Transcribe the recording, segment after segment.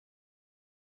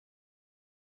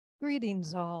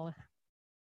Greetings, all.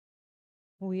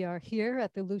 We are here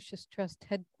at the Lucius Trust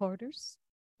headquarters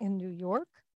in New York,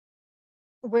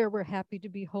 where we're happy to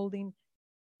be holding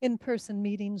in-person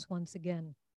meetings once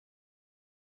again.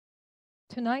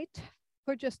 Tonight,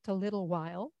 for just a little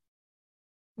while,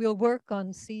 we'll work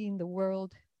on seeing the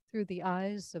world through the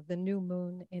eyes of the new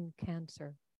moon in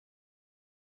Cancer.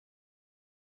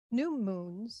 New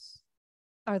moons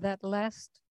are that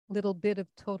last little bit of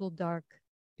total dark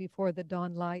before the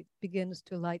dawn light begins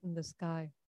to lighten the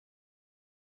sky.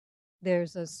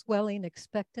 There's a swelling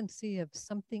expectancy of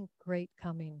something great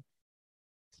coming,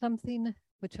 something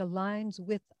which aligns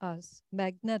with us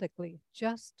magnetically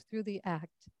just through the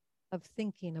act of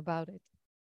thinking about it.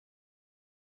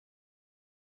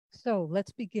 So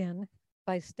let's begin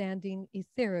by standing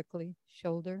etherically,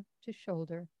 shoulder to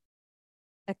shoulder,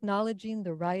 acknowledging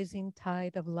the rising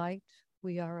tide of light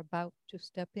we are about to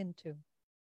step into.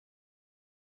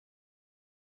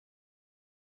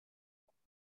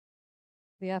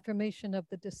 The affirmation of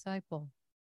the disciple.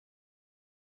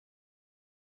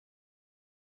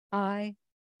 I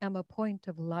am a point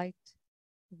of light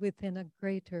within a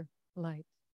greater light.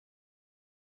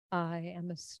 I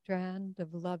am a strand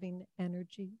of loving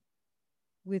energy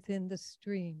within the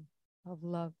stream of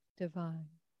love divine.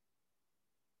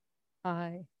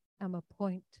 I am a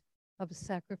point of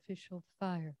sacrificial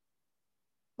fire,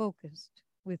 focused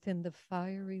within the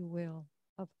fiery will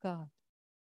of God,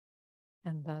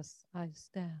 and thus I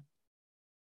stand.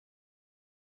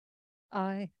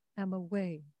 I am a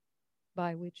way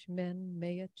by which men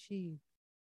may achieve.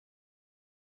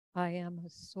 I am a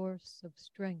source of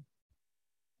strength,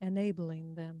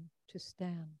 enabling them to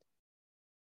stand.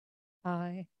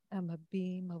 I am a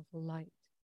beam of light,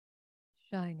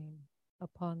 shining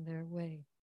upon their way,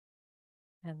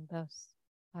 and thus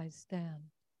I stand.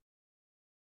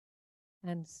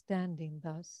 And standing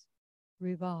thus,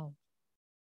 revolve,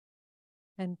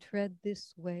 and tread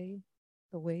this way,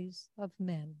 the ways of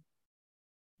men,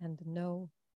 and know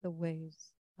the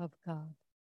ways of God.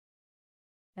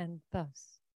 And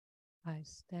thus I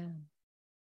stand.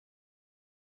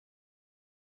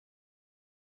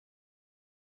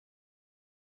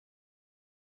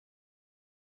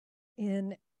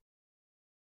 In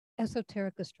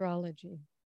esoteric astrology,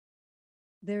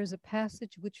 there's a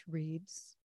passage which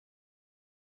reads,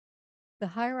 the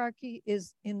hierarchy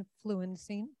is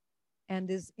influencing and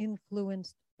is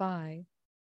influenced by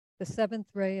the seventh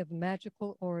ray of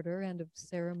magical order and of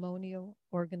ceremonial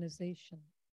organization.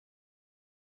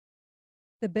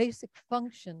 The basic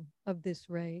function of this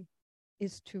ray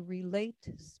is to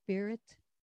relate spirit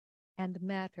and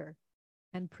matter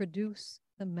and produce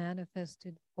the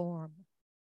manifested form.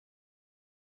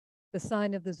 The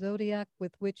sign of the zodiac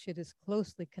with which it is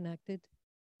closely connected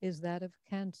is that of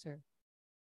Cancer,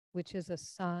 which is a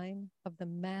sign of the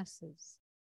masses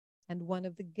and one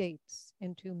of the gates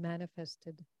into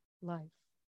manifested life.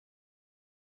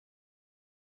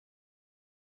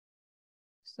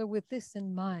 So with this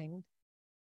in mind,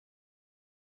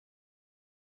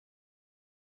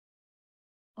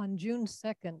 on June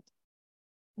 2nd,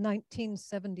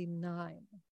 1979,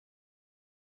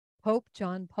 Pope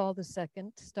John Paul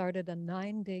II started a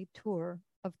 9-day tour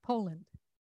of Poland.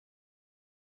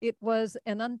 It was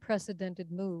an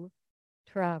unprecedented move,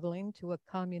 traveling to a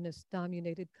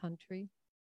communist-dominated country,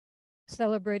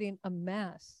 celebrating a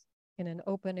mass in an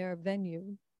open-air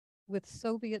venue with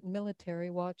Soviet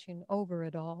military watching over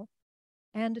it all,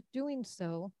 and doing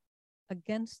so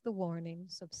against the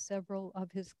warnings of several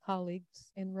of his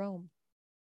colleagues in Rome.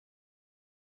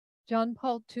 John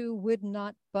Paul II would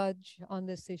not budge on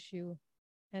this issue,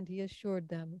 and he assured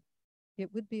them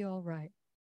it would be all right.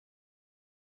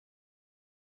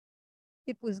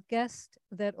 It was guessed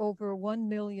that over 1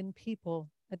 million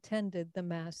people attended the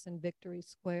Mass in Victory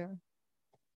Square,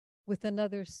 with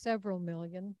another several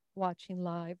million watching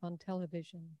live on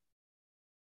television.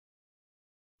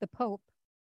 The Pope,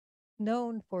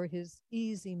 known for his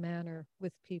easy manner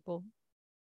with people,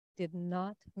 did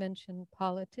not mention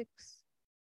politics,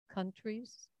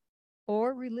 countries,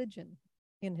 or religion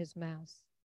in his Mass,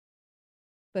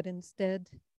 but instead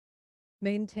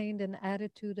maintained an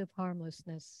attitude of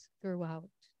harmlessness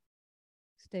throughout,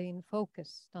 staying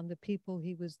focused on the people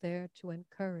he was there to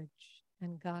encourage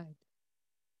and guide.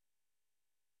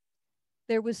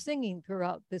 There was singing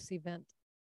throughout this event.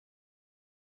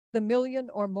 The 1 million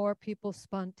or more people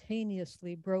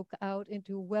spontaneously broke out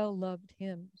into well-loved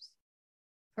hymns,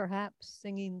 perhaps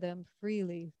singing them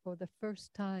freely for the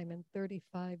first time in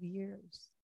 35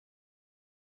 years.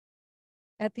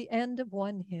 At the end of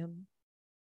one hymn,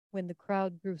 when the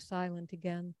crowd grew silent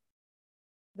again,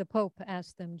 the Pope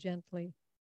asked them gently,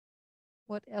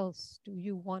 What else do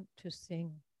you want to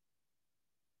sing?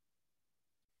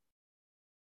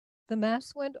 The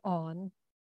Mass went on,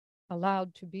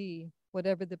 allowed to be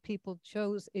whatever the people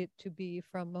chose it to be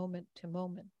from moment to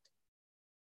moment.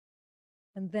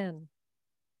 And then,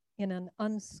 in an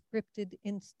unscripted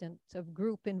instant of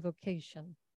group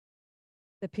invocation,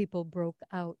 the people broke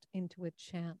out into a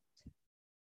chant.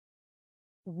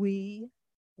 We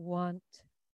want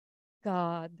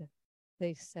God,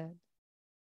 they said.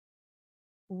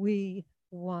 We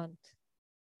want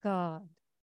God.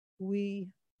 We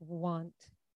want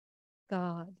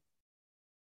God.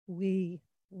 We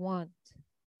want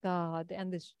God.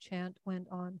 And this chant went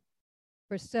on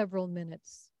for several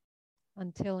minutes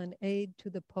until an aide to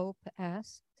the Pope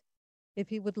asked if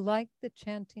he would like the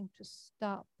chanting to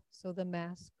stop so the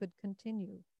Mass could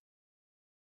continue.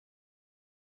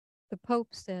 The Pope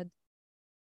said,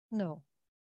 no,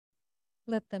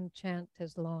 let them chant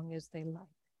as long as they like.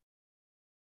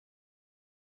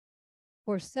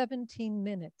 For 17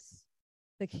 minutes,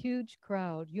 the huge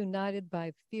crowd, united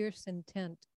by fierce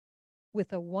intent,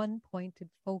 with a one-pointed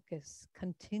focus,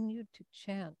 continued to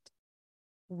chant,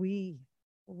 we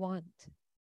want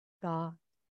God.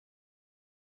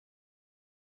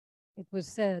 It was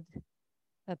said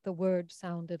that the word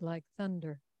sounded like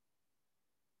thunder.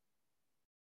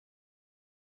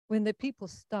 When the people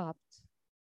stopped,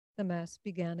 the Mass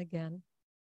began again.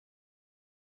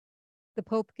 The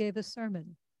Pope gave a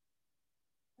sermon,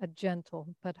 a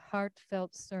gentle but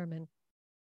heartfelt sermon,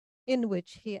 in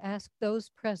which he asked those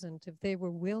present if they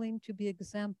were willing to be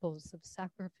examples of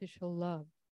sacrificial love,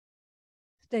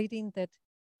 stating that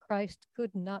Christ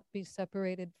could not be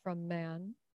separated from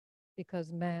man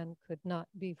because man could not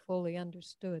be fully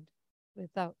understood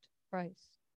without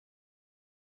Christ.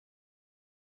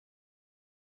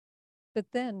 But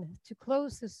then, to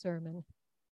close his sermon,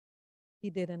 he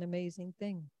did an amazing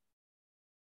thing.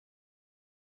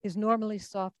 His normally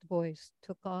soft voice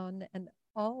took on an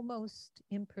almost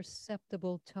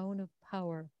imperceptible tone of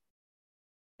power,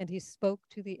 and he spoke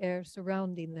to the air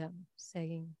surrounding them,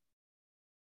 saying,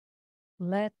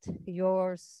 let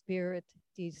your spirit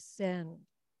descend.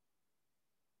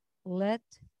 Let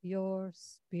your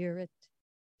spirit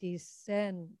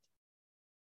descend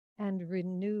and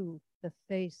renew the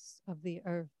face of the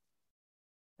earth,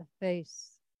 the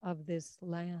face of this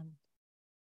land.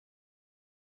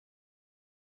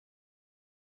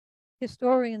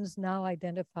 Historians now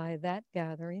identify that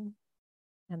gathering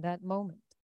and that moment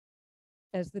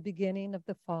as the beginning of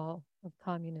the fall of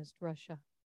communist Russia.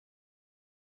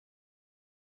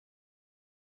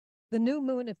 The new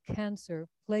moon of Cancer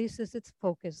places its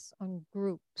focus on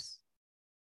groups,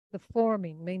 the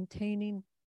forming, maintaining,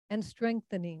 and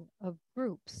strengthening of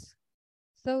groups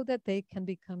so that they can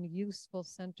become useful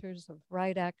centers of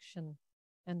right action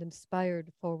and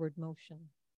inspired forward motion.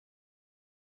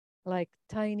 Like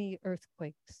tiny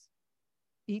earthquakes,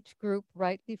 each group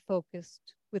rightly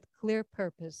focused with clear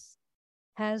purpose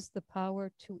has the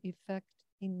power to effect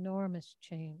enormous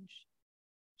change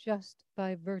just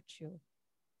by virtue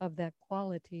of that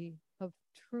quality of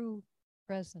true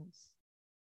presence,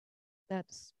 that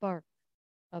spark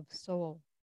of soul.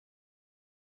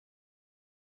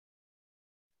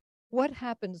 What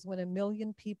happens when 1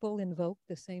 million people invoke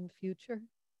the same future?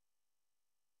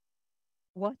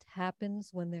 What happens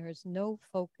when there is no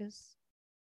focus,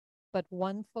 but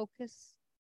one focus?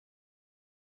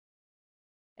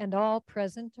 And all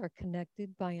present are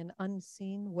connected by an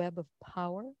unseen web of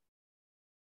power?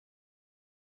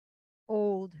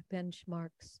 Old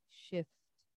benchmarks shift,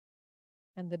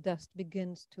 and the dust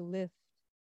begins to lift,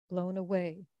 blown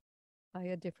away by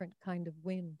a different kind of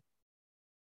wind.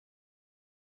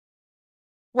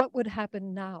 What would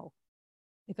happen now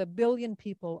if 1 billion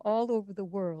people all over the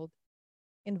world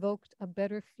invoked a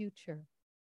better future,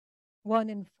 one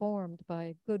informed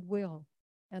by goodwill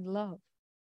and love?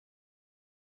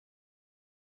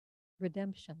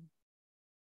 Redemption.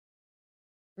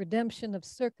 Redemption of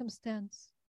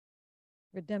circumstance,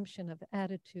 redemption of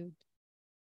attitude,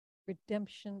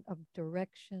 redemption of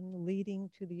direction leading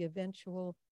to the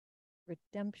eventual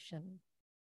redemption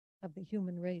of the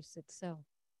human race itself.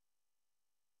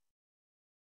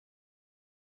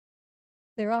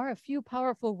 There are a few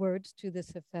powerful words to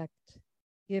this effect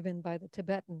given by the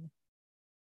Tibetan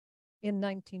in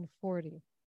 1940.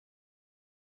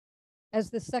 As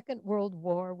the Second World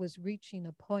War was reaching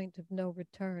a point of no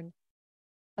return,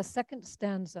 a second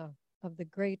stanza of the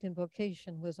Great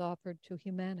Invocation was offered to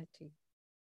humanity,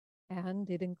 and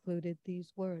it included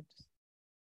these words: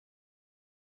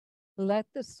 let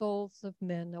the souls of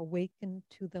men awaken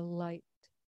to the light,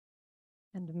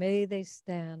 and may they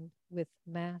stand with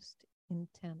massed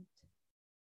intent.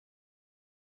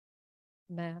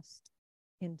 masked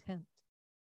intent.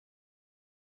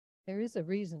 There is a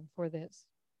reason for this.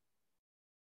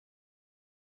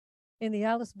 In the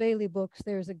Alice Bailey books,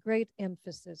 there's a great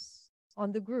emphasis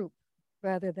on the group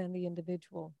rather than the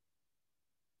individual.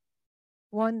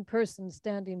 One person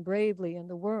standing bravely in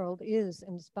the world is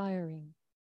inspiring,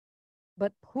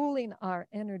 but pooling our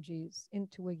energies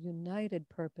into a united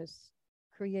purpose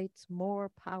creates more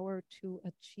power to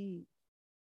achieve.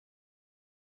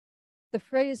 The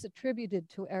phrase attributed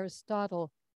to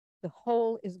Aristotle, "the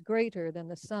whole is greater than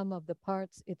the sum of the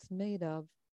parts it's made of,"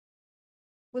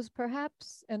 was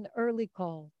perhaps an early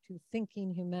call to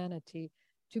thinking humanity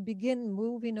to begin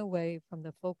moving away from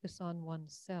the focus on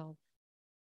oneself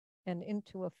and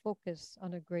into a focus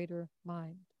on a greater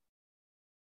mind.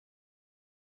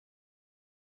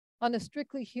 On a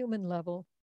strictly human level,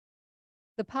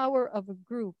 the power of a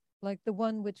group like the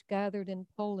one which gathered in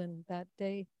Poland that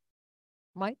day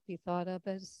might be thought of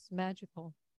as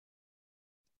magical.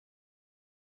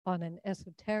 On an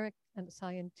esoteric and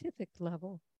scientific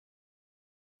level,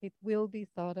 it will be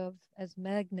thought of as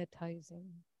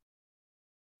magnetizing.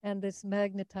 And this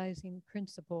magnetizing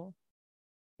principle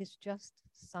is just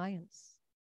science.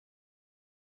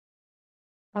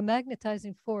 A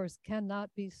magnetizing force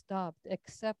cannot be stopped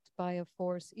except by a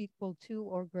force equal to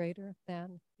or greater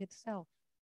than itself.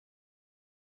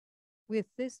 With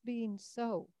this being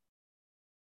so,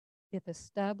 if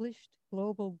established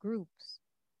global groups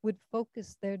would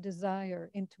focus their desire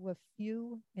into a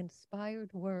few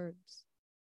inspired words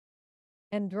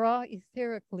and draw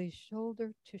etherically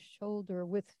shoulder to shoulder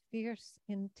with fierce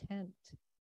intent,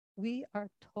 we are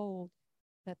told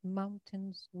that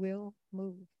mountains will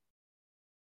move.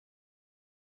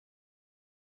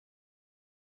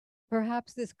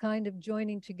 Perhaps this kind of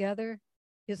joining together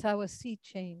is how a sea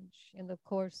change in the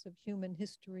course of human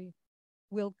history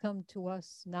will come to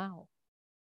us now,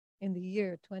 in the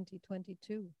year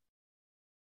 2022.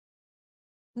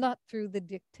 Not through the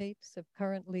dictates of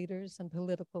current leaders and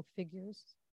political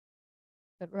figures,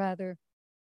 but rather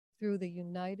through the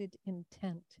united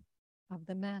intent of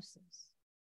the masses.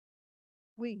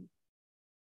 We,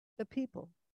 the people,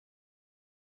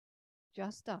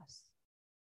 just us.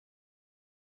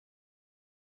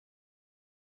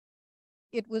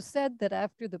 It was said that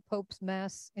after the Pope's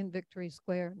Mass in Victory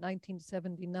Square,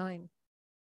 1979,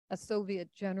 a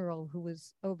Soviet general who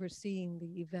was overseeing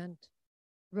the event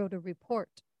wrote a report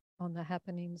on the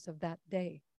happenings of that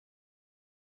day.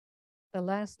 The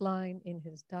last line in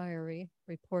his diary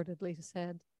reportedly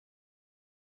said,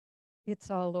 "It's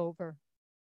all over."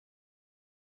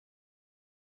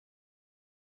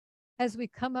 As we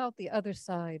come out the other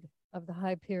side of the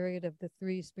high period of the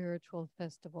 3 spiritual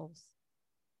festivals,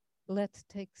 let's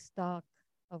take stock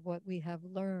of what we have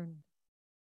learned,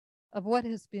 of what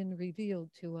has been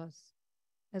revealed to us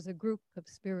as a group of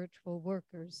spiritual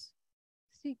workers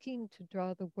seeking to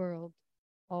draw the world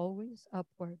always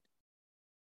upward.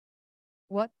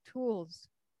 What tools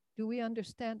do we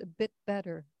understand a bit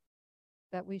better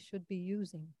that we should be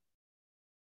using?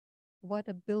 What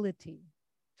ability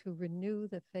to renew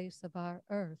the face of our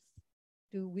earth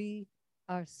do we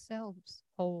ourselves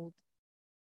hold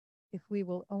if we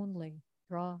will only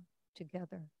draw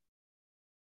together?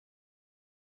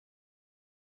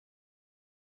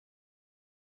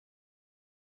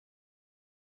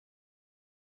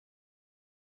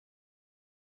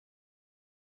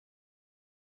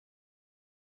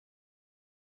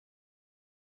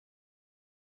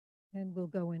 And we'll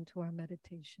go into our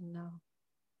meditation now.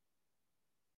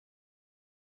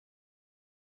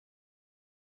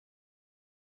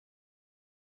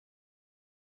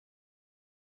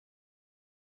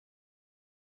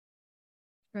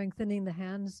 Strengthening the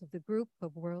hands of the group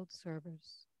of world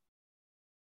servers.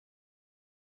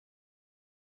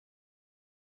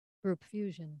 Group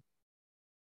fusion.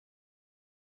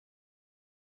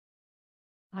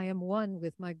 I am one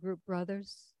with my group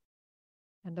brothers,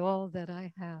 and all that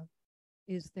I have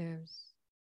is theirs.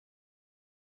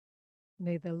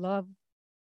 May the love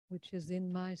which is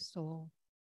in my soul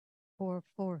pour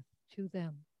forth to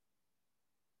them.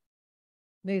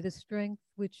 May the strength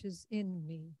which is in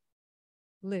me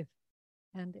lift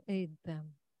and aid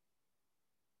them.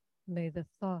 May the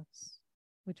thoughts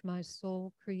which my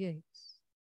soul creates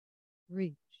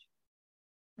reach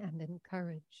and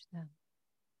encourage them.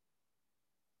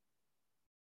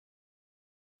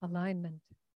 Alignment.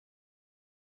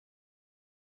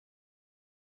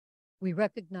 We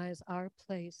recognize our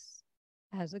place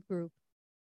as a group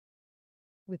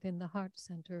within the heart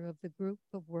center of the group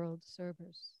of world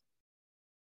servers.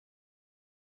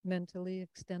 Mentally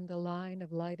extend a line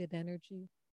of lighted energy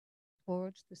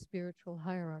towards the spiritual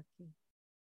hierarchy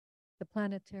the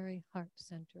planetary heart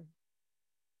center,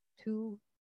 to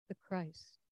the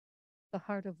Christ, the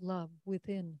heart of love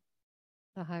within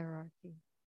the hierarchy,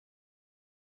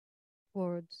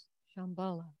 towards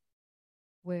Shambhala,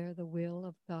 where the will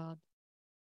of God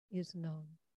is known.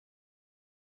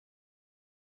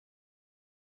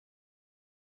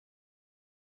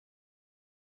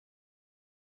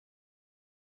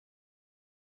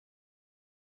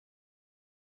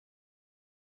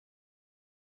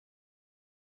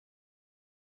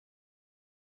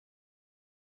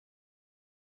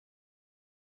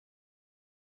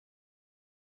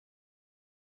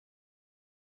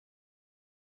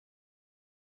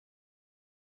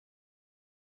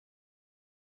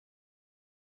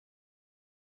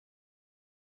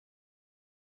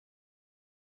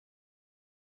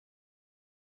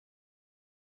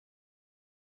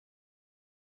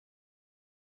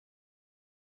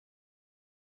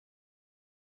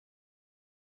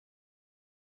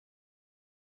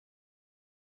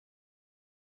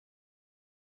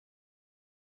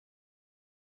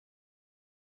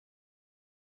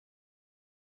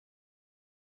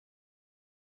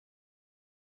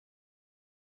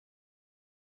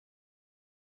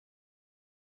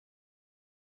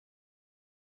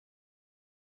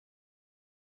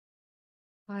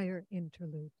 Higher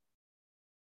interlude.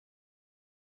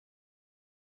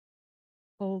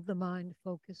 Hold the mind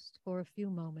focused for a few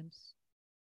moments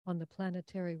on the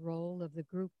planetary role of the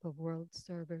group of world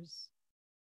servers,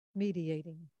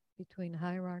 mediating between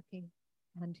hierarchy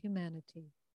and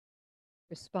humanity,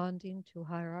 responding to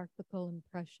hierarchical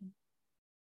impression,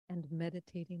 and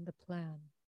meditating the plan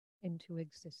into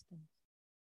existence.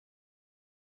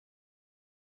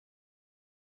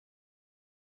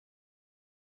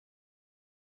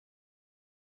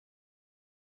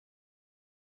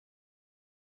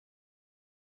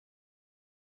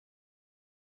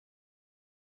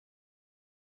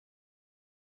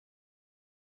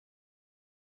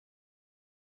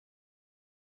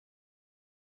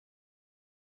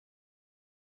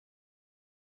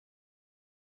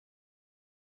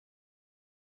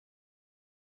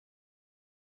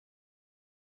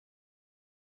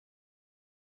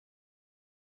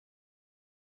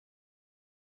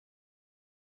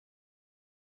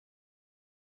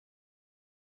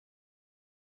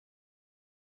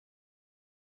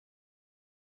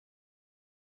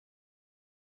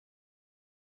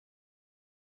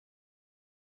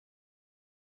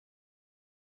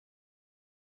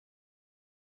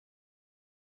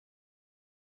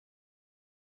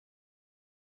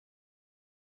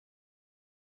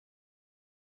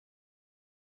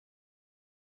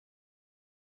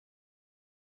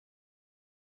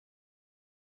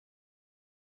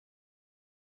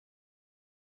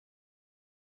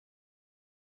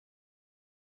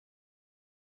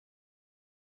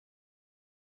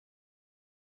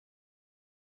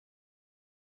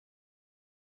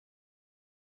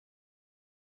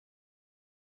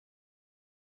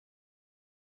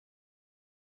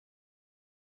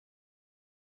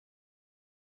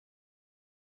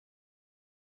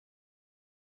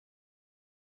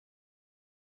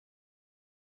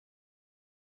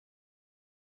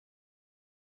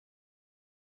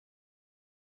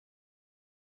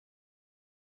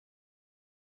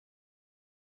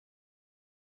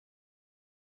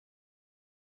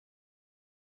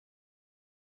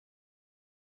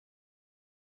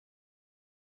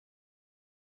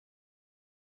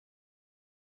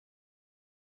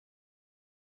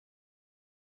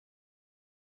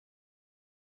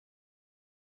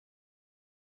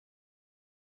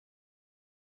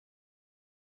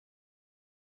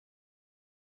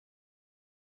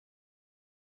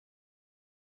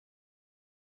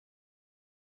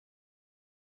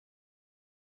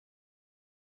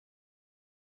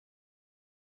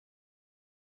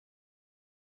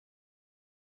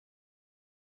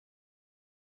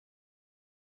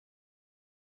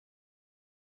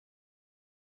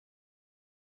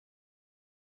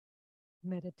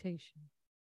 Meditation.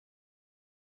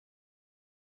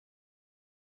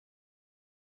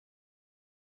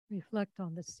 Reflect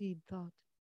on the seed thought.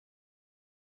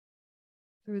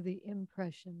 Through the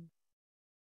impression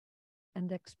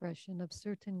and expression of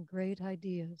certain great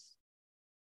ideas,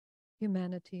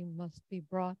 humanity must be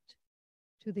brought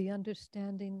to the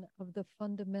understanding of the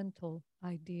fundamental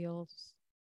ideals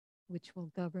which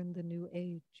will govern the new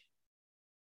age.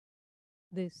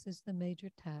 This is the major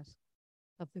task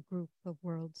of the group of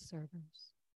world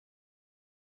servers.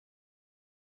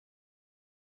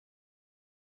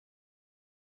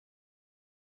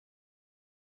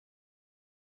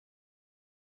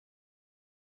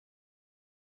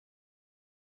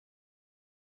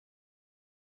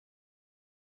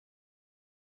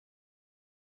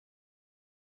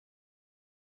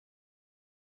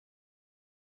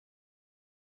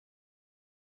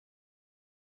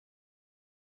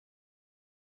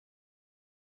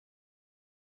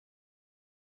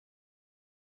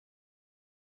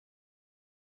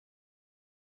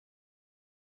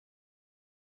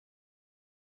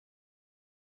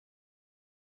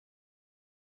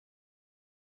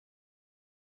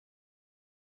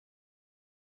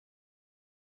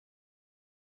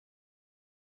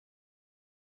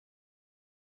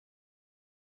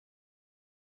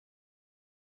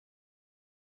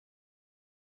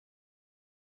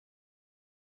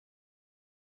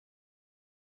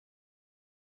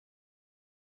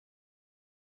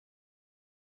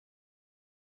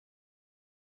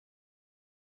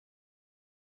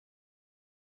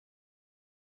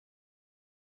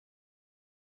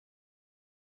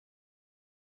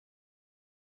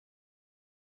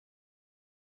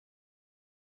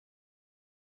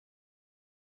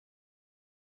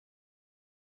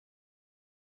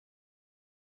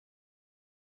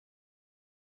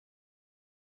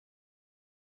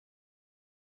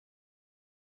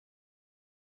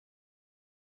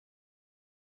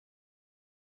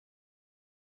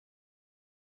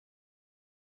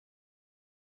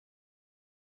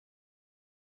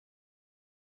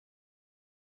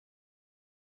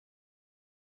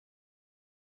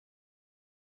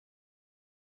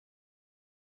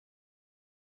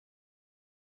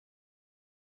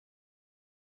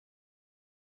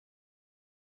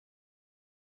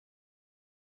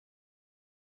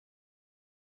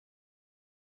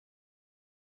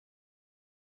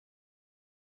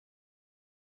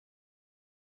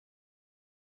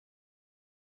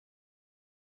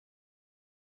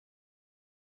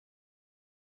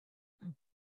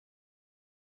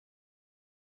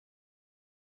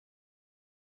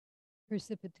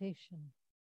 Precipitation.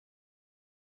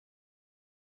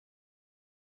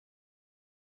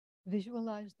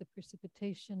 Visualize the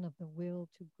precipitation of the will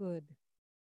to good,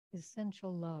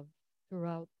 essential love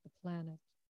throughout the planet,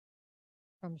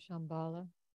 from Shambhala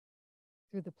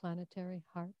through the planetary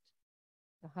heart,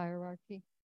 the hierarchy,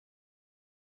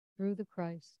 through the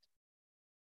Christ,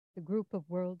 the group of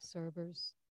world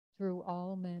servers, through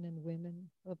all men and women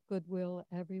of goodwill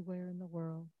everywhere in the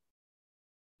world,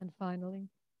 and finally,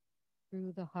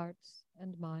 through the hearts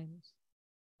and minds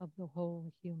of the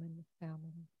whole human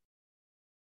family.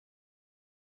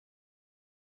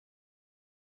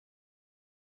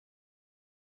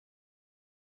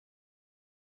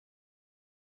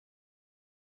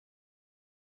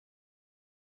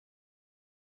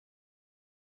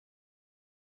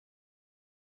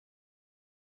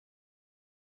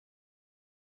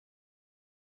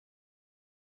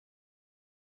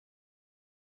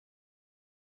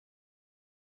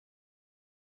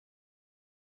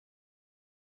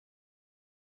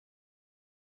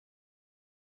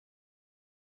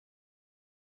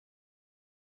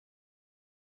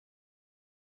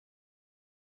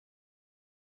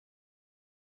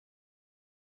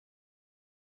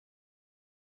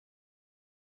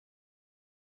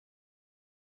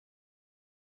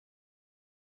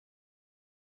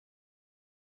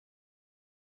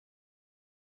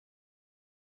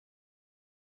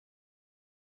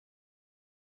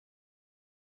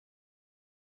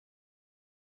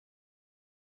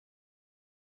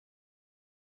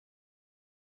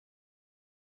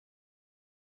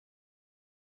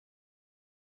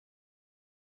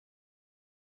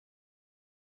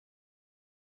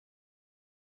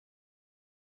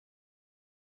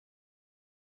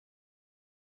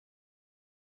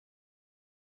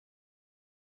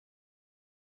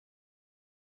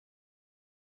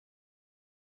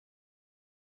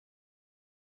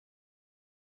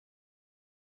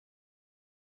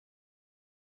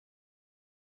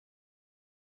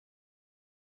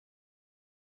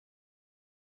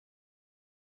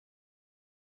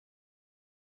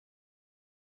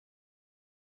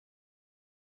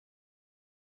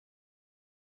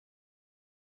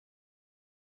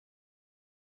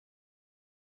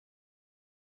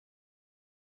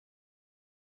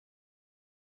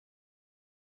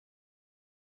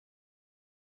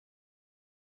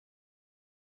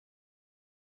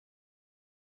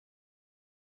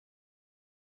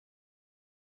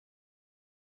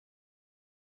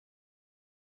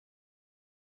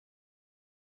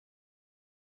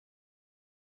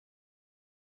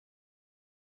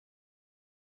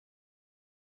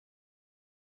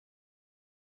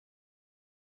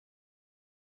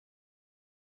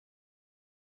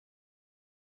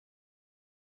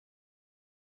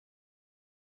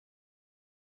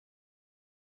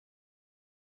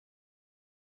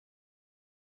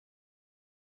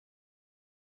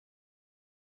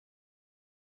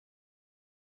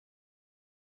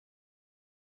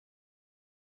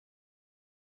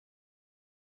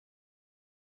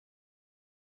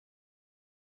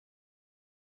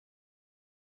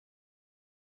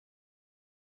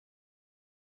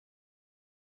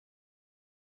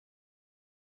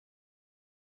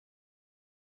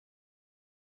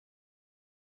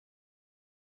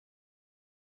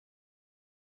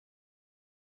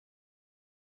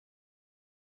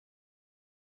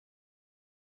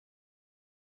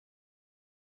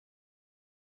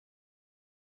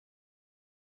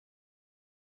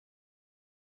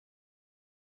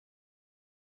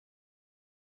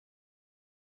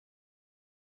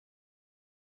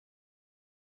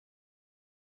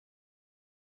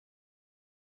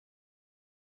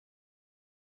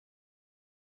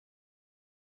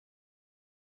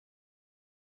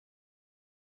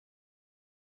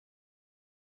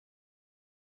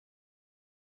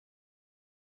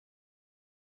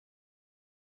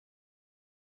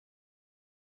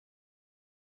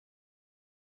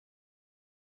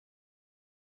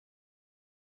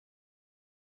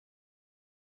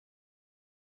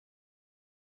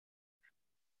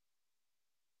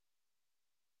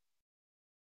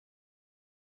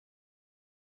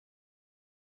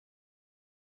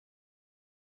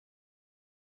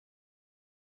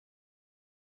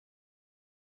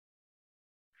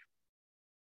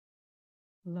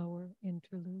 Lower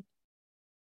interlude.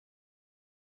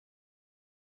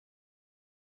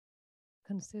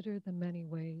 Consider the many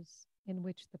ways in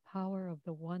which the power of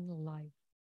the one life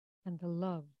and the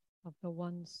love of the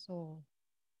one soul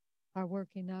are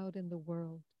working out in the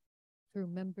world through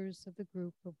members of the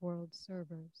group of world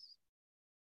servers,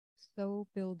 so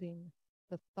building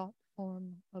the thought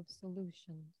form of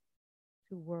solutions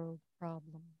to world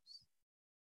problems.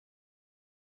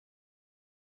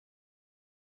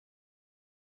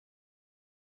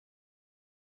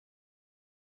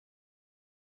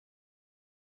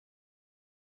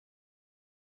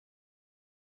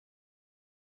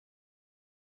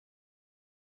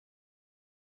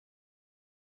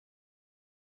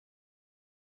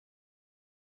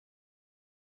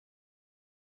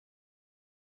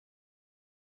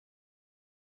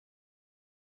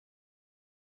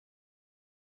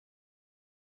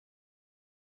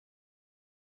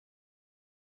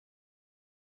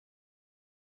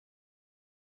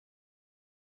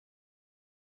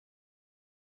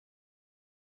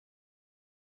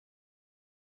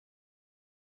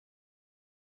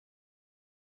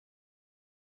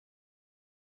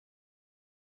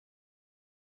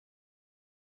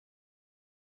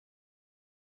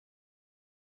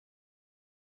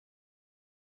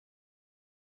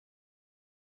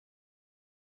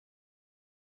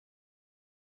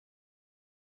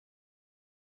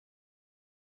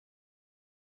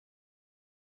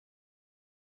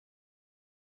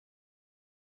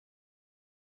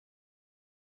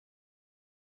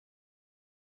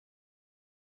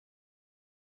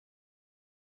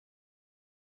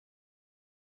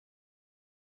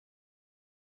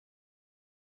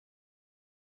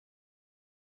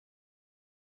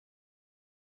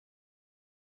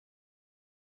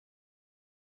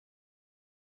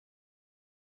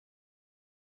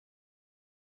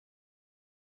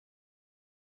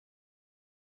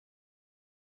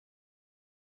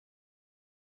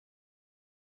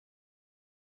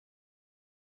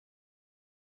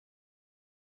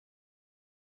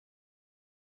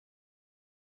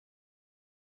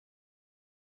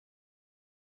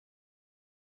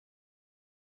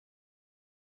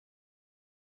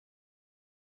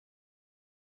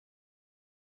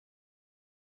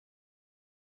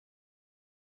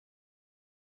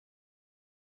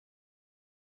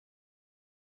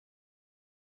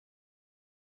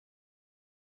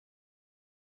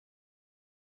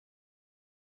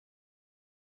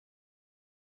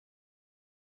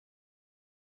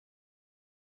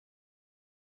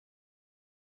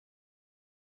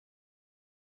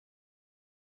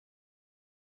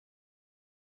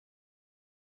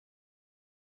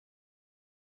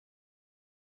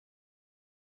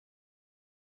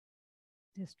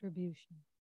 distribution.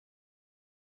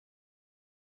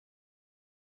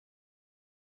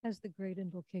 As the great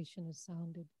invocation is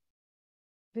sounded,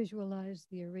 visualize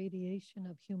the irradiation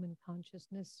of human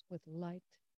consciousness with light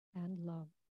and love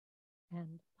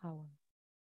and power.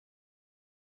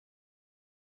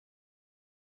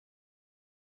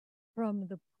 From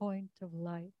the point of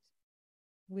light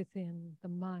within the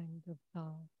mind of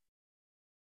God,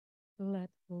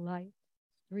 let light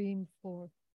stream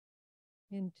forth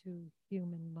into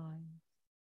human minds.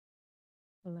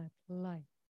 Let light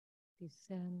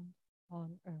descend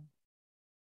on earth.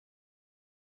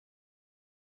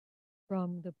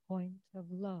 From the point of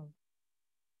love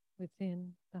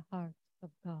within the heart of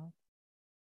God,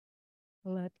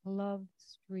 let love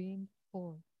stream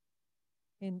forth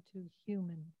into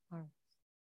human hearts.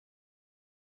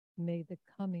 May the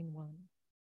coming one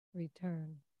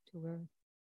return to earth.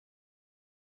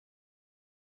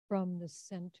 From the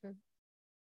center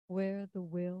where the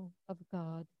will of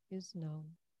God is known,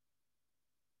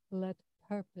 let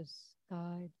purpose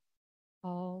guide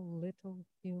all little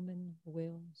human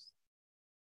wills,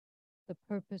 the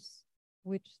purpose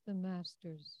which the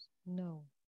masters know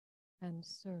and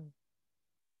serve.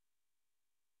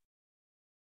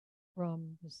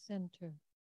 From the center,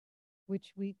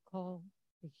 which we call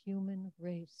the human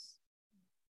race,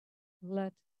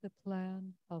 let the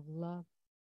plan of love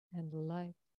and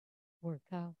light work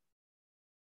out,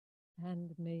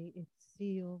 and may it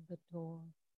seal the door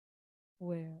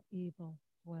where evil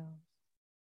dwells.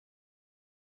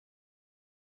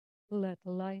 Let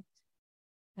light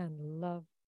and love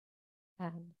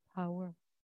and power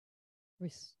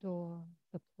restore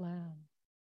the plan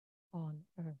on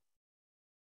earth.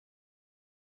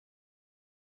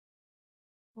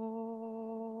 Oh.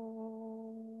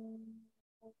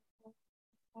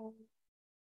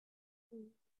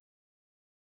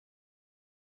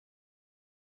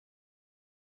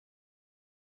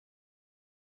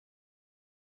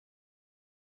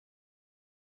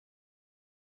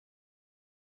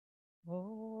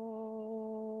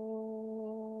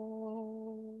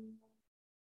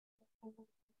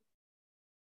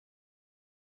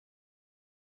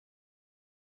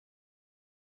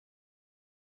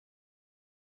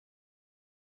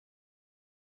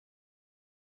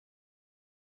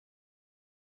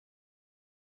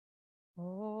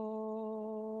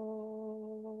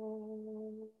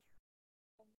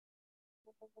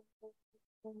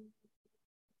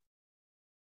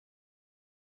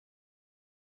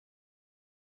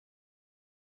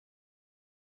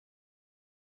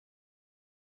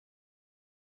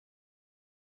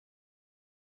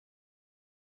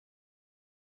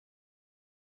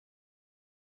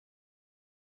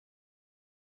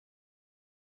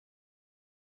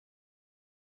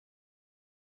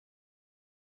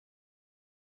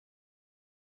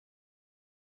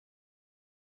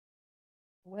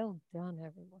 Well done,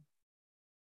 everyone.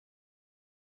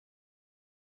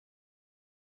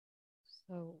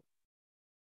 So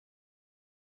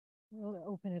we'll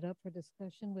open it up for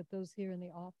discussion with those here in the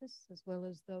office, as well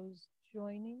as those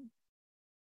joining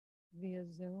via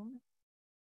Zoom.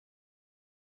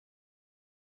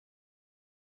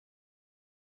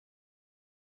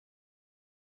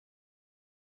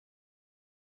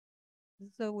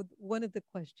 So one of the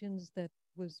questions that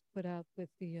was put out with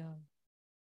the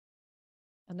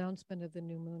announcement of the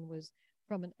new moon was,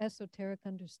 from an esoteric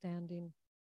understanding,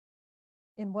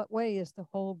 in what way is the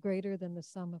whole greater than the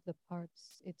sum of the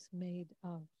parts it's made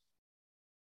of?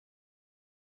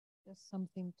 Just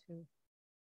something to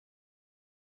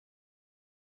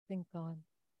think on.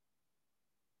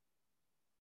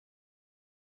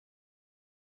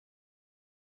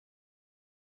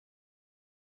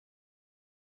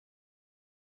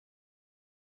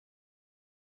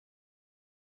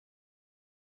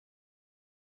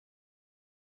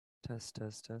 Test,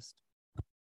 test, test.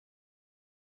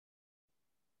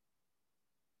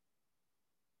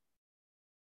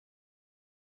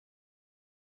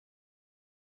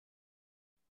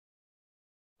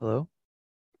 Hello?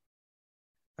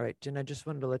 All right, Jen, I just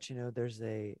wanted to let you know there's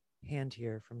a hand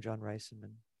here from John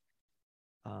Reisman.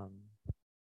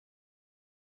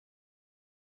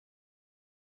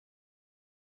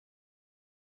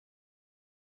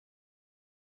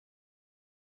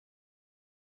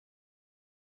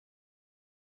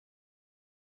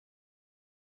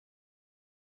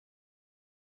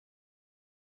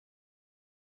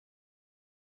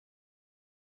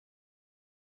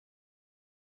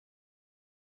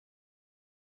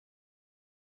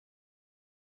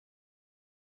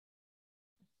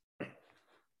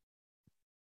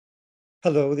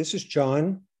 Hello, this is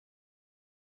John.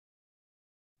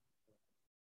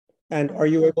 And are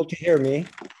you able to hear me?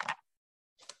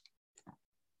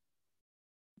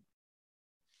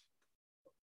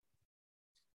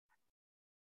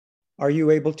 Are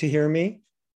you able to hear me?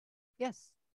 Yes.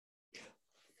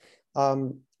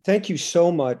 Thank you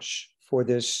so much for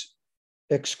this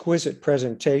exquisite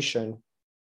presentation.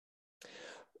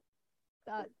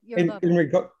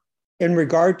 In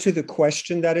regard to the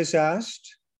question that is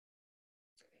asked,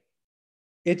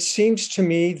 it seems to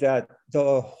me that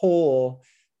the whole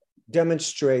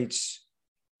demonstrates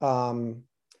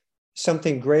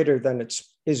something greater than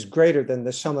is greater than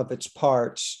the sum of its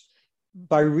parts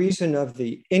by reason of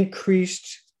the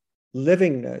increased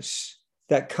livingness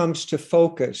that comes to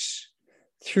focus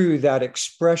through that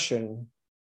expression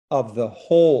of the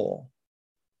whole.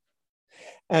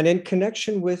 And in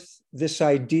connection with this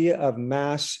idea of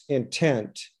mass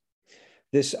intent,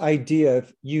 this idea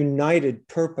of united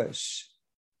purpose,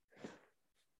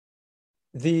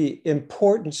 the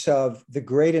importance of the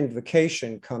Great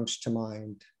Invocation comes to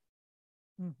mind.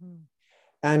 Mm-hmm.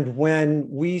 And when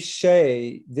we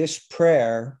say this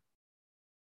prayer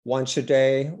once a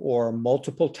day or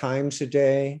multiple times a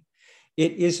day,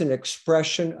 it is an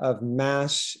expression of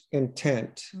mass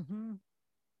intent. Mm-hmm.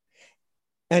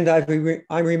 And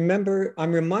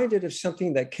I'm reminded of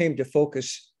something that came to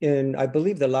focus in, I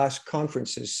believe, the last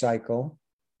conferences cycle,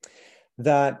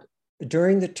 that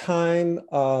during the time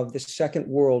of the Second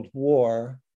World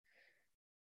War,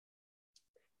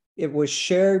 it was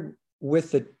shared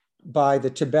by the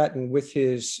Tibetan with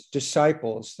his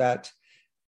disciples that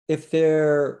if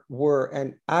there were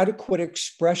an adequate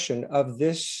expression of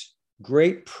this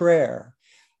great prayer,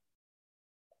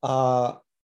 a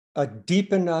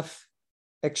deep enough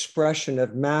expression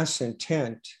of mass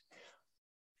intent,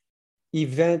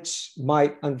 events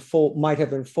might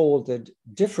have unfolded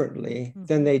differently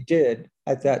than they did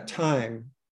at that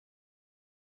time.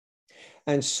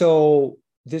 And so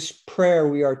this prayer,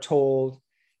 we are told,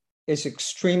 is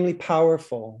extremely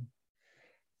powerful.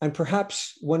 And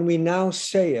perhaps when we now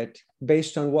say it,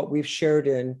 based on what we've shared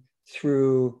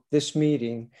through this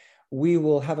meeting, we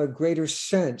will have a greater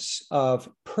sense of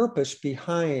purpose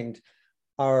behind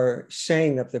our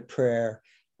saying of the prayer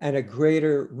and a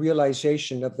greater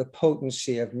realization of the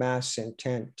potency of mass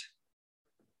intent.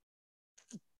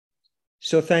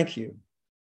 So thank you.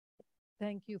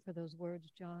 Thank you for those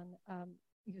words, John.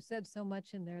 You said so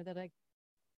much in there that I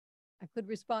could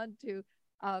respond to.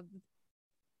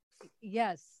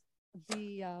 Yes,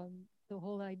 the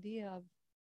whole idea of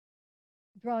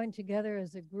drawing together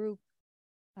as a group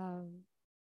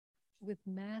with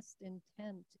mass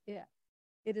intent.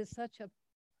 It is such a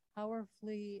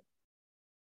powerfully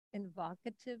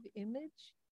invocative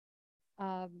image.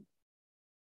 And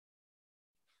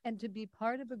to be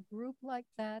part of a group like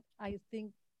that, I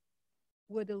think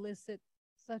would elicit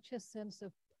such a sense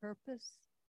of purpose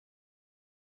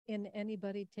in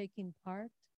anybody taking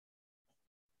part.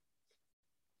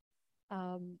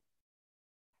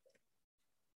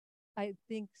 I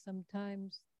think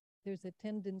sometimes there's a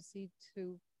tendency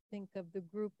to think of the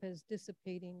group as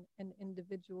dissipating an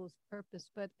individual's purpose,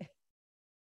 but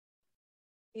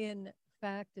in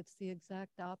fact, it's the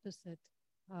exact opposite.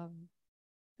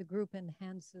 The group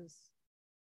enhances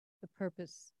the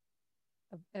purpose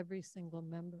of every single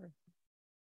member.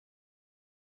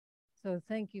 So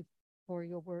thank you for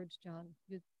your words, John.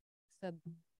 You said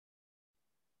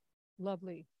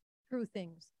lovely, true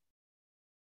things.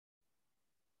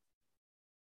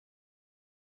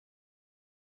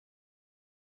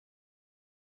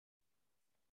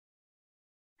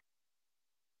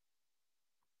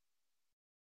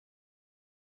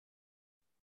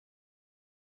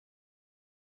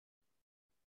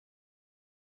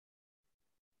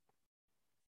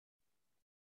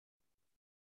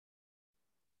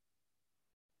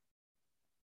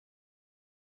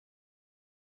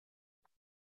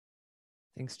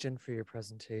 Thanks, Jen, for your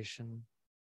presentation.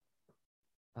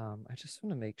 I just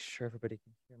want to make sure everybody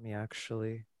can hear me,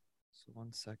 actually. So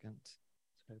 1 second.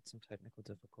 I had some technical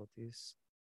difficulties.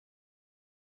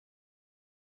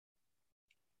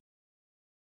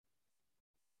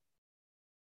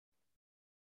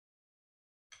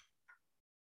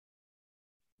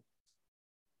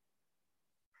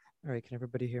 All right, can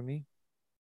everybody hear me?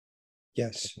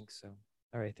 Yes. I think so.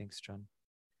 All right, thanks, John.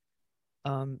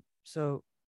 So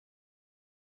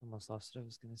almost lost what I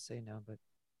was going to say now, but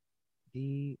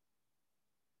the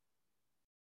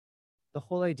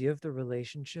whole idea of the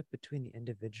relationship between the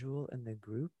individual and the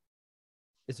group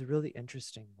is a really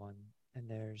interesting one. And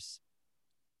there's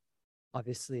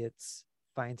obviously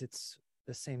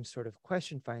the same sort of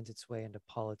question finds its way into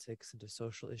politics, into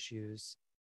social issues,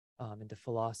 into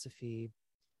philosophy,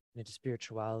 into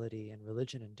spirituality and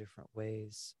religion in different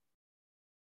ways.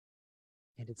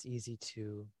 And it's easy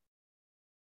to,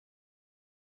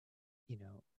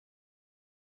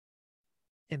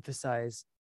 emphasize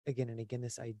again and again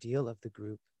this ideal of the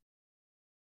group.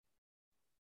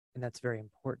 And that's very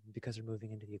important because we're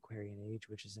moving into the Aquarian age,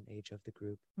 which is an age of the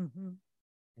group, and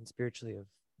spiritually of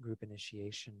group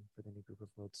initiation for the new group of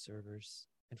world servers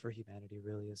and for humanity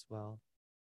really as well.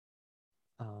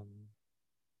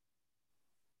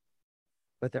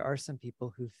 But there are some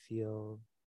people who feel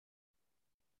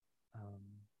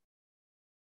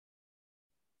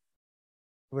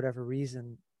for whatever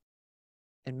reason,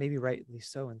 and maybe rightly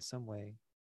so in some way,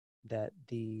 that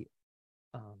the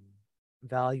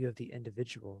value of the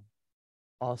individual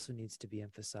also needs to be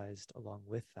emphasized along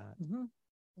with that.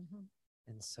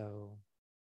 And so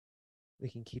we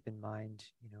can keep in mind,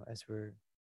 as we're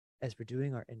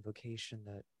doing our invocation,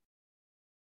 that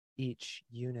each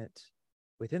unit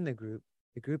within the group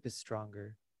is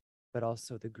stronger, but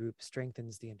also the group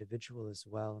strengthens the individual as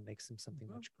well and makes them something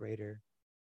much greater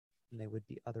than they would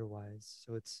be otherwise.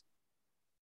 So it's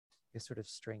a sort of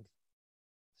strength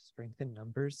in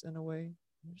numbers in a way.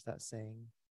 There's that saying.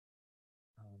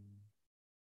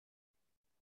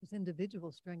 There's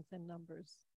individual strength in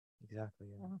numbers. Exactly.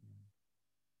 Yeah. Yeah.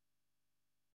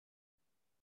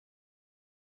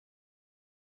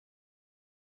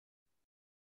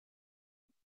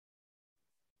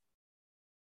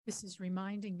 This is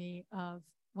reminding me of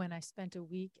when I spent a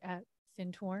week at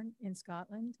Findhorn in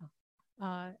Scotland.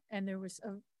 And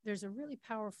there's a really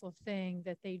powerful thing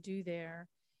that they do there.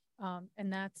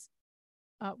 And that's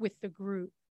with the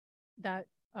group that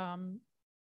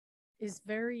is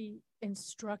very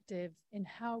instructive in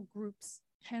how groups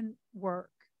can work.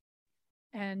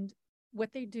 And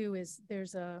what they do is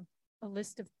there's a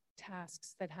list of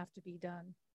tasks that have to be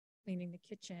done: cleaning the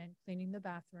kitchen, cleaning the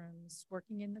bathrooms,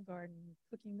 working in the garden,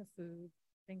 cooking the food,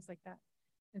 things like that.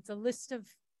 It's a list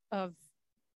of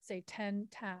say 10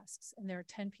 tasks, and there are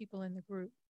 10 people in the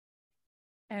group.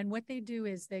 And what they do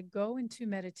is they go into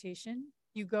meditation.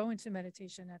 You go into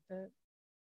meditation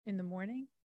in the morning,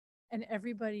 and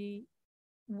everybody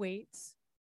waits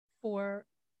for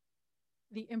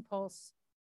the impulse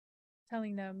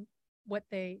telling them what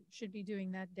they should be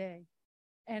doing that day.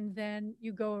 And then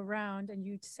you go around and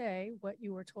you say what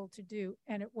you were told to do,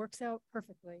 and it works out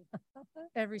perfectly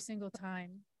every single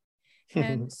time.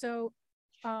 And so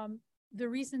the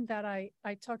reason that I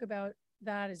talk about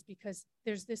that is because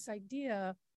there's this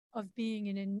idea of being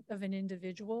an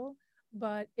individual,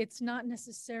 but it's not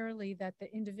necessarily that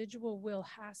the individual will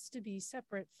has to be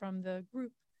separate from the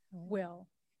group will.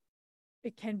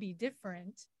 It can be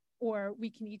different, or we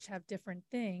can each have different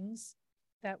things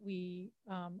that we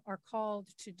are called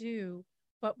to do.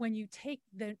 But when you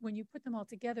put them all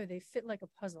together, they fit like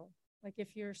a puzzle. Like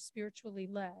if you're spiritually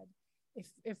led,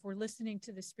 if we're listening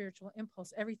to the spiritual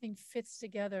impulse, everything fits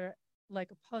together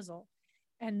like a puzzle.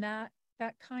 And that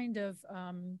kind of,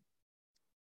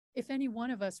 if any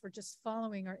one of us were just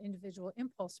following our individual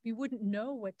impulse, we wouldn't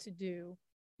know what to do.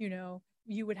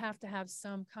 You would have to have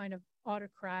some kind of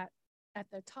autocrat at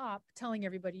the top telling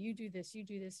everybody, you do this, you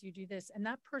do this, you do this. And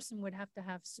that person would have to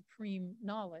have supreme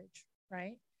knowledge,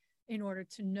 right? In order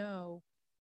to know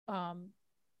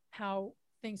how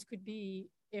things could be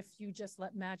if you just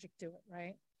let magic do it,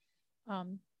 right?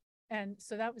 And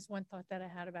so that was one thought that I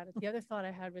had about it. The other thought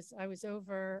I had was I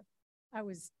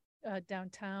was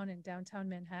downtown in downtown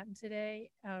Manhattan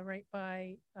today, right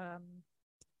by,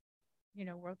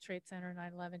 World Trade Center,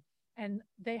 9/11. And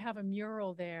they have a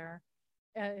mural there.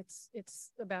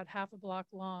 It's about half a block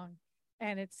long,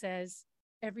 and it says,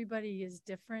 everybody is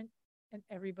different and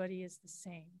everybody is the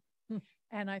same.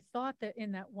 And I thought that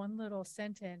in that one little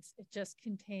sentence, it just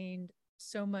contained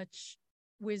so much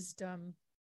wisdom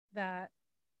that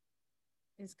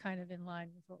is kind of in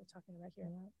line with what we're talking about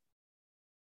here.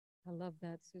 I love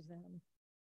that, Suzanne.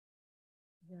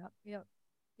 Yep.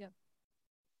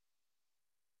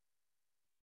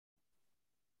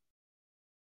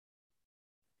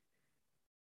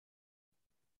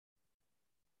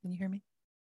 Can you hear me?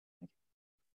 Okay.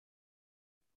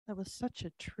 That was such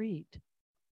a treat,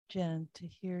 Jen, to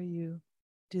hear you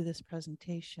do this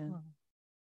presentation. Wow.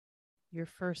 Your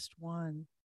first one,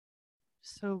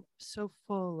 so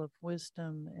full of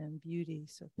wisdom and beauty.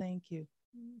 So thank you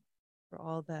for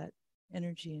all that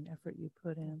energy and effort you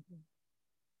put in.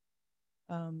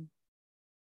 I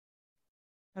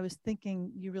was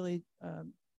thinking you really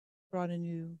brought a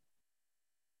new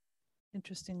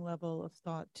interesting level of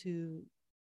thought to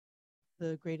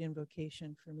the Great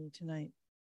Invocation for me tonight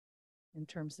in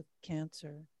terms of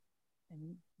Cancer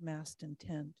and massed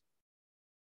intent.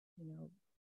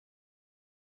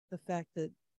 The fact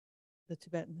that the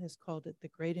Tibetan has called it the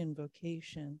Great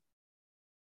Invocation,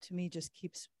 to me just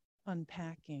keeps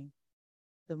unpacking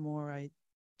the more I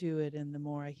do it and the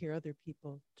more I hear other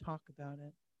people talk about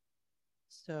it.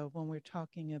 So when we're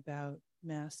talking about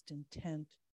massed intent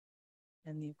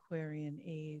and the Aquarian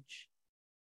age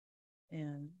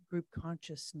and group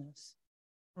consciousness,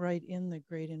 right in the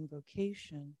Great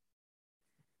Invocation,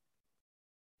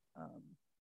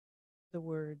 the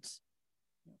words,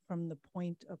 from the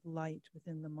point of light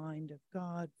within the mind of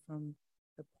God, from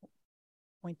the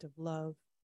point of love,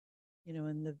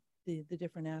 and the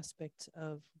different aspects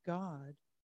of God,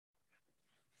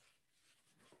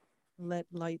 let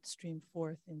light stream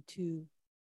forth into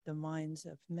the minds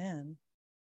of men.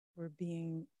 We're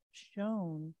being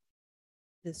shown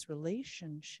this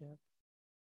relationship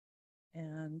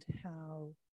and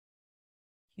how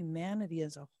humanity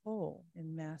as a whole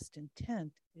in massed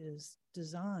intent is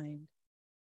designed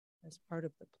as part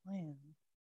of the plan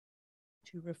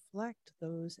to reflect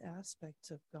those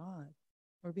aspects of God.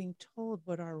 We're being told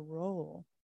what our role,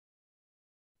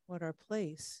 what our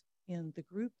place in the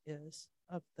group is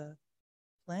of the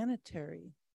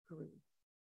planetary group,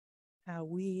 how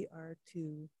we are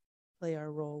to play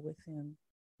our role within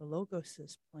the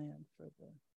Logos's plan for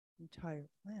the entire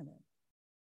planet.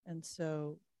 And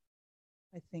so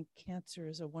I think Cancer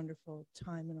is a wonderful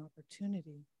time and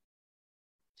opportunity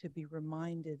to be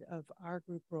reminded of our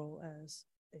group role as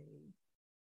a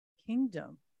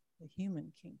kingdom, the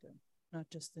human kingdom, not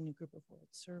just the new group of world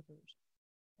servers,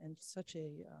 and such a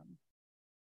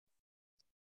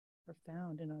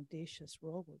profound and audacious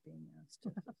role we're being asked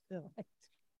to fulfill. Right.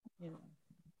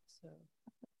 So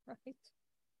right.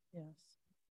 Yes,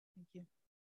 thank you.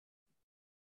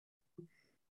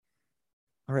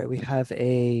 All right, we have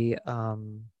a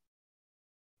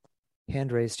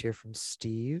hand raised here from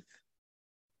Steve.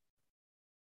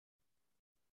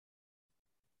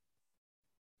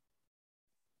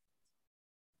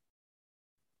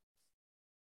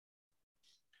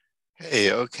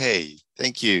 Hey, okay.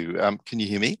 Thank you. Can you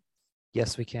hear me?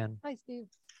 Yes, we can. Hi, Steve.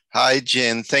 Hi,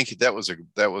 Jen. Thank you. That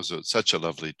was such a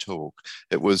lovely talk.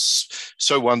 It was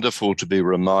so wonderful to be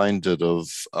reminded of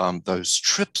those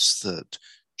trips that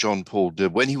John Paul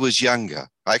did when he was younger.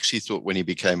 I actually thought when he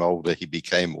became older, he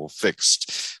became more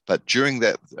fixed. But during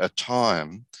that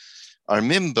time, I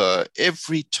remember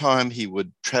every time he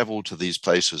would travel to these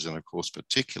places, and of course,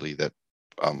 particularly that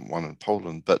one in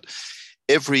Poland, but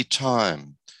every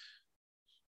time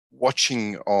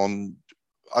watching on,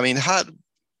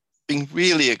 being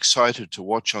really excited to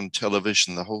watch on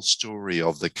television the whole story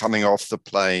of the coming off the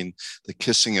plane, the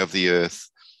kissing of the earth.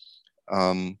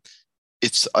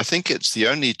 I think it's the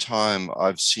only time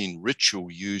I've seen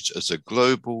ritual used as a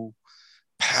global,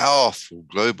 powerful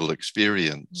global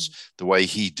experience, the way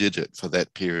he did it for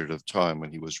that period of time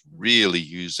when he was really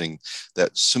using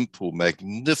that simple,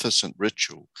 magnificent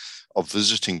ritual of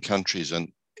visiting countries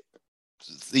and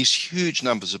these huge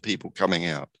numbers of people coming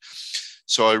out.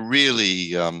 So I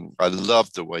really, I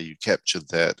love the way you captured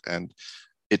that. And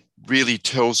it really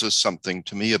tells us something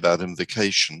to me about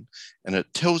invocation. And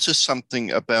it tells us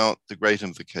something about the Great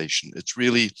Invocation. It's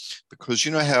really, because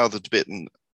you know how the Tibetan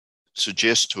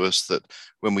suggests to us that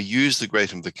when we use the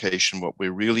Great Invocation, what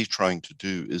we're really trying to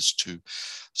do is to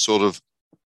sort of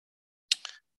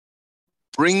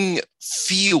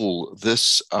feel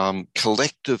this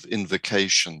collective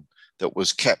invocation that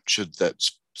was captured,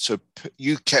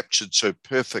 you captured so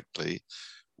perfectly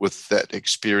with that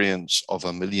experience of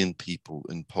 1 million people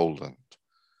in Poland,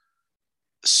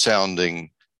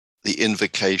 sounding the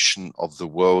invocation of the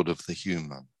world of the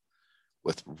human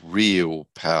with real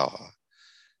power.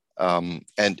 And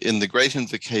in the Great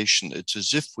Invocation, it's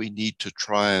as if we need to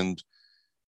try and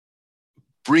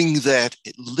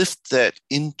lift that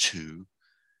into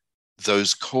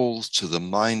those calls to the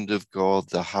mind of God,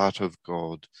 the heart of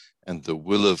God, and the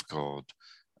will of God,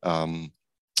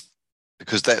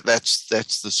 because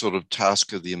that's the sort of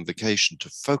task of the invocation, to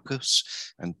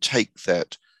focus and take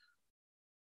that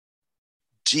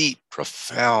deep,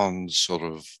 profound sort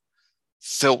of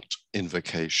felt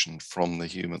invocation from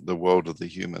the world of the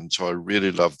human. So I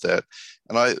really love that.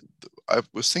 And I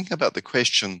was thinking about the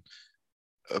question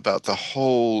about the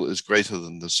whole is greater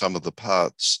than the sum of the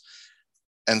parts,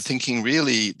 and thinking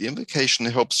really the invocation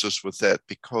helps us with that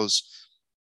because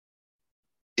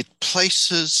it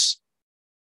places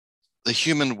the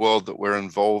human world that we're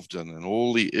involved in and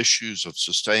all the issues of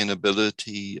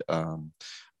sustainability,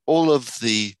 all of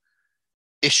the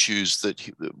issues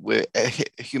where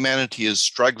humanity is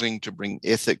struggling to bring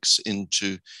ethics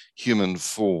into human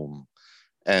form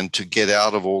and to get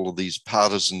out of all of these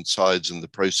partisan sides in the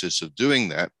process of doing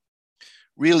that.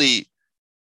 Really,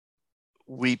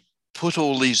 when we put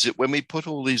all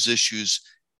these issues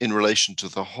in relation to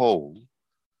the whole,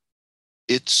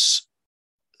 it's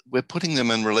we're putting them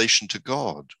in relation to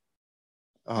God.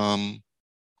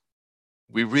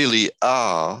 We really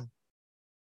are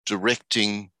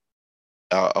directing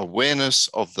our awareness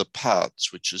of the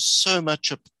parts, which is so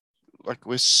much like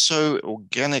we're so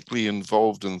organically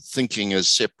involved in thinking as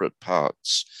separate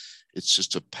parts. It's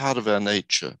just a part of our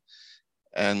nature.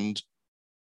 And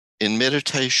in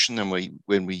meditation, and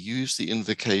when we use the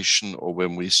invocation, or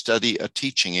when we study a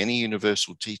teaching, any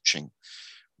universal teaching,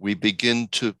 we begin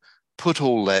to put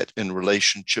all that in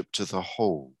relationship to the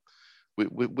whole,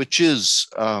 which is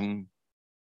the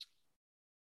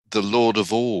Lord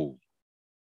of all.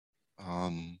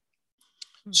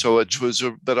 So it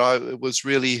was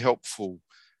really helpful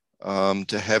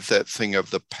to have that thing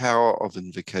of the power of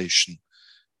invocation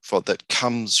that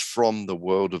comes from the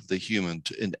world of the human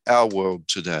in our world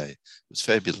today. It was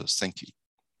fabulous. Thank you.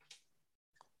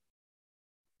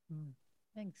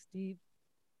 Thanks, Steve.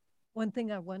 One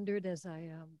thing I wondered as I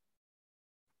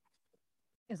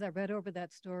read over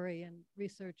that story and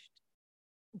researched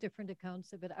different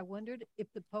accounts of it, I wondered if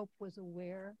the Pope was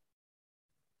aware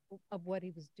of what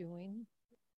he was doing.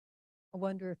 I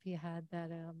wonder if he had that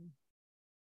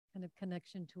kind of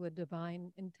connection to a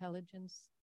divine intelligence.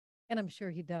 And I'm sure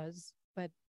he does,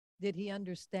 but did he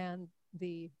understand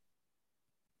the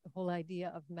whole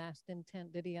idea of massed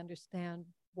intent? Did he understand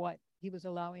what he was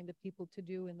allowing the people to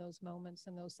do in those moments,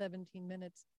 in those 17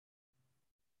 minutes?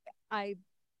 A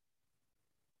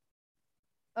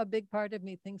big part of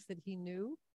me thinks that he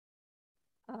knew.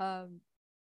 And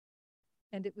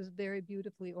it was very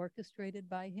beautifully orchestrated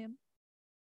by him.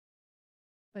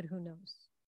 But who knows?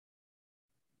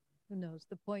 Who knows?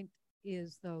 The point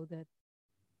is, though, that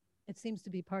it seems to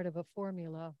be part of a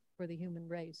formula for the human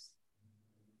race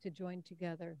to join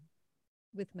together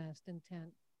with massed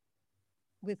intent,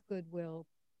 with goodwill,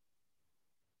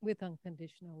 with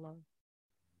unconditional love.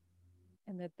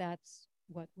 And that's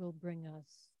what will bring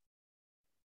us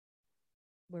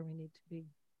where we need to be.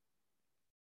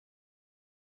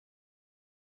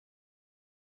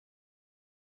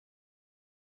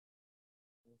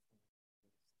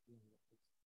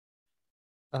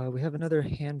 We have another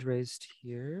hand raised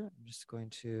here. I'm just going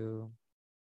to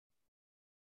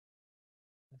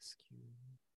ask you.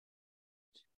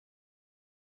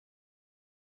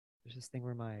 There's this thing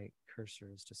where my cursor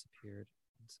has disappeared.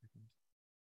 1 second.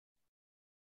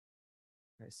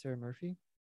 All right, Sarah Murphy.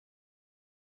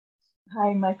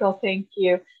 Hi, Michael. Thank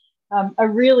you. I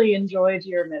really enjoyed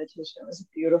your meditation. It was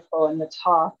beautiful, and the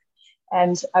talk.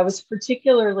 And I was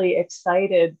particularly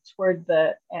excited toward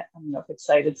I don't know if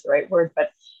excited is the right word,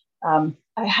 but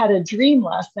I had a dream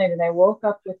last night, and I woke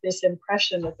up with this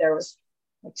impression that there was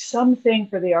like something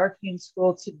for the arcane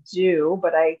school to do,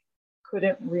 but I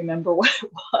couldn't remember what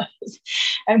it was.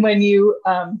 And when you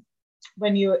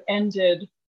ended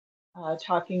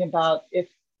talking about if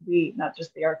we, not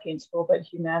just the arcane school, but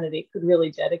humanity, could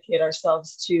really dedicate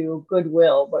ourselves to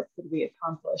goodwill, what could we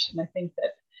accomplish? And I think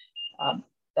that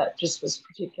that just was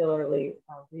particularly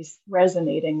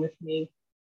resonating with me.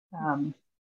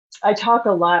 I talk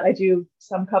a lot. I do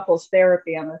some couples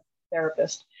therapy. I'm a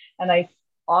therapist, and I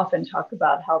often talk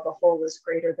about how the whole is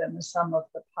greater than the sum of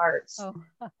the parts. Oh.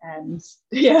 And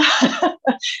yeah,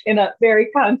 in a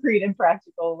very concrete and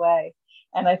practical way.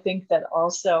 And I think that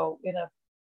also in a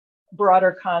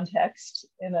broader context,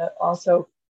 in a also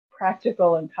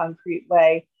practical and concrete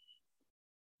way,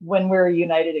 when we're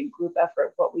united in group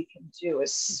effort, what we can do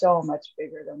is so much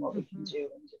bigger than what we can do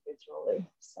individually.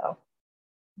 So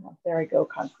there I go,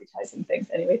 concretizing things.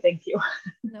 Anyway, thank you.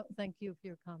 No, thank you for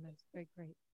your comments. Very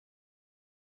great.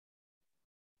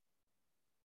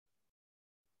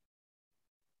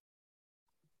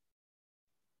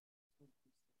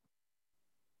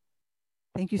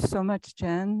 Thank you so much,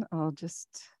 Jen. I'll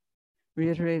just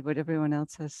reiterate what everyone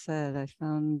else has said. I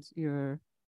found your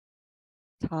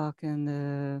talk and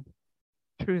the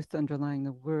truth underlying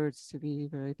the words to be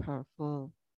very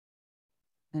powerful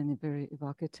and very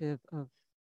evocative of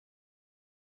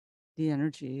the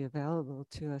energy available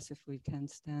to us if we can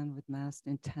stand with massed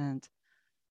intent.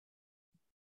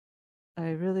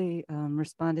 I really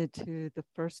responded to the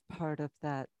first part of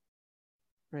that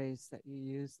phrase that you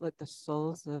use, let the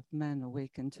souls of men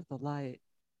awaken to the light,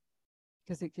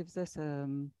 because it gives us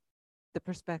the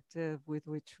perspective with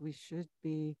which we should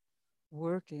be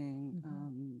working,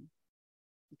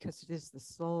 because it is the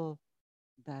soul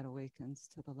that awakens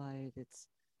to the light. It's,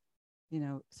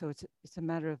 so it's a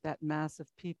matter of that mass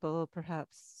of people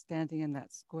perhaps standing in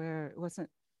that square. It wasn't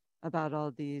about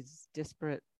all these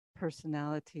disparate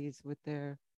personalities with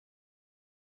their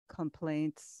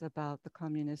complaints about the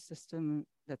communist system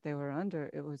that they were under.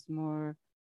 It was more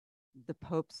the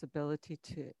Pope's ability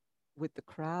to with the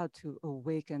crowd to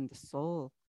awaken the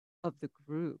soul of the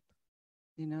group.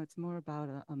 You know, it's more about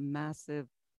a massive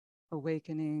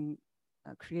awakening,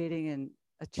 creating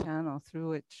a channel through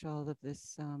which all of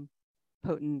this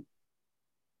potent,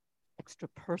 extra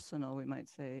personal, we might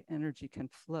say, energy can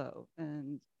flow.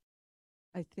 And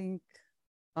I think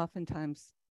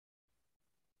oftentimes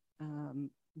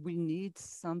we need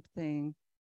something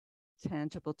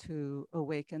tangible to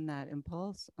awaken that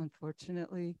impulse.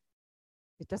 Unfortunately,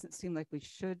 it doesn't seem like we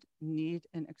should need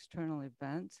an external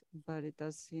event, but it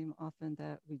does seem often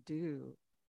that we do,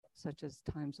 such as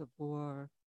times of war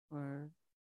or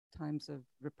times of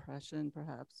repression,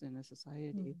 perhaps, in a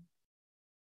society.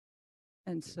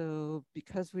 And so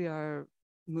because we are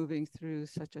moving through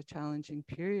such a challenging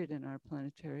period in our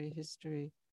planetary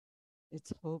history,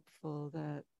 it's hopeful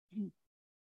that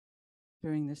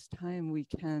during this time we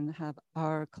can have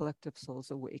our collective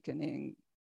souls awakening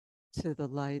to the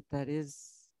light that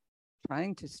is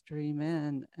trying to stream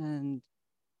in, and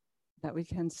that we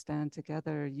can stand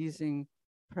together using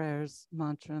prayers,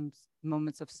 mantras,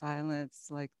 moments of silence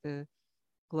like the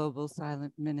Global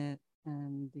Silent Minute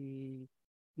and the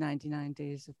 99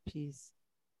 Days of Peace.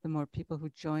 The more people who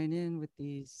join in with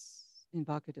these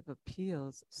invocative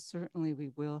appeals, certainly we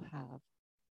will have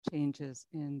changes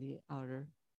in the outer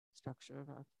structure of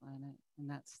our planet. And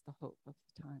that's the hope of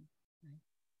the time.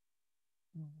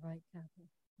 Right, right, Kathy.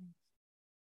 Thanks.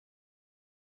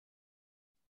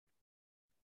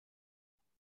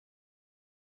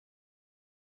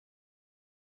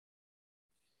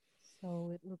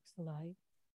 So it looks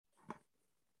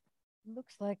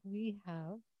like we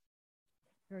have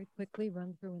very quickly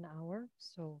run through an hour.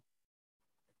 So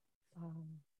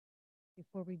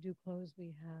before we do close,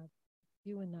 we have a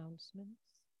few announcements.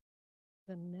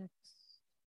 The next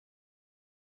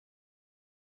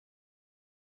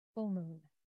full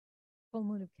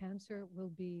moon of Cancer will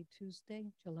be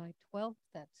Tuesday, July 12th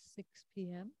at 6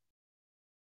 p.m.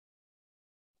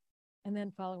 And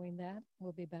then following that,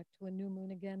 we'll be back to a new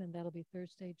moon again, and that'll be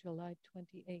Thursday, July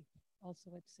 28th, also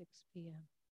at 6 p.m.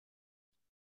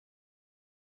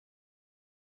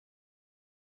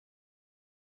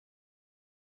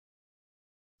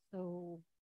 So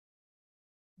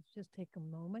let's just take a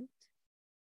moment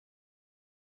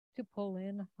to pull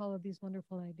in all of these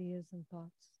wonderful ideas and thoughts.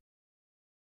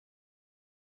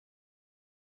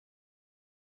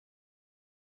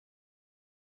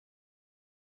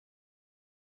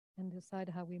 And decide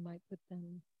how we might put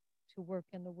them to work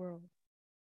in the world.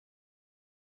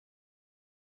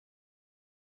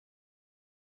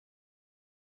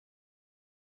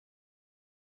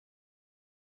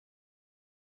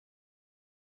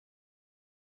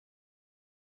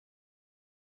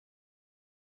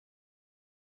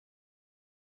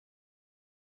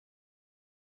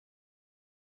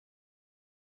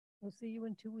 We'll see you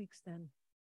in 2 weeks then.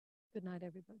 Good night,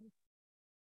 everybody.